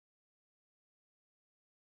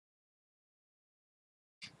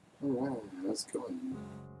Alright, how's it going?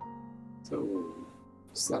 So,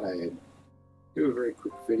 just thought I'd do a very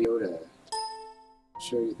quick video to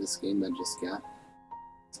show you this game I just got.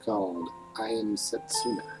 It's called I Am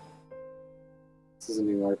Setsuna. This is a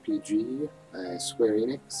new RPG by Square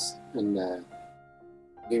Enix and a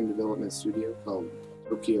game development studio called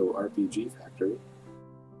Tokyo RPG Factory.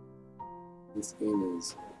 This game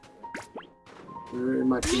is very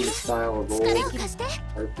much in the style of old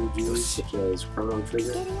RPGs such as Chrono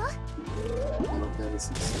Trigger, Final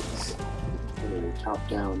Fantasy VI, or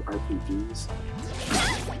top-down RPGs.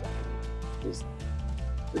 There's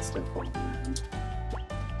good stuff all around.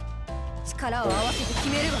 I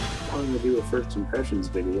wanted to do a first impressions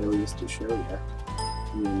video just to show you.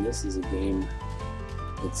 I mean, this is a game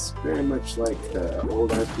that's very much like the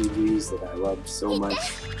old RPGs that I loved so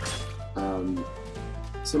much.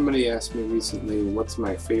 Somebody asked me recently, what's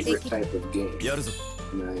my favorite type of game?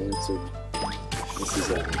 And I answered, this is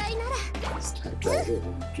this type right here,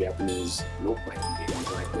 Japanese role-playing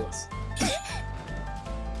games like this.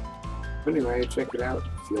 But anyway, check it out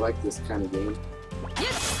if you like this kind of game.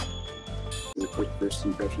 This is a quick first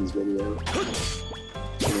impressions video. I'm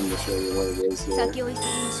going to show you what it is here, if you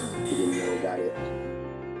didn't know about it.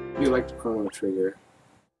 If you liked Chrono Trigger,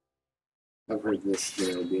 I've heard this,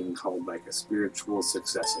 being called like a spiritual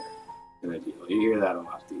successor kind of deal. You hear that a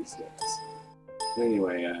lot these days.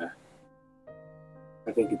 Anyway,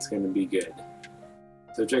 I think it's going to be good.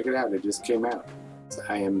 So check it out. It just came out. It's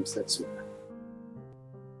I Am Setsuna.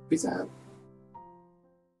 Peace out.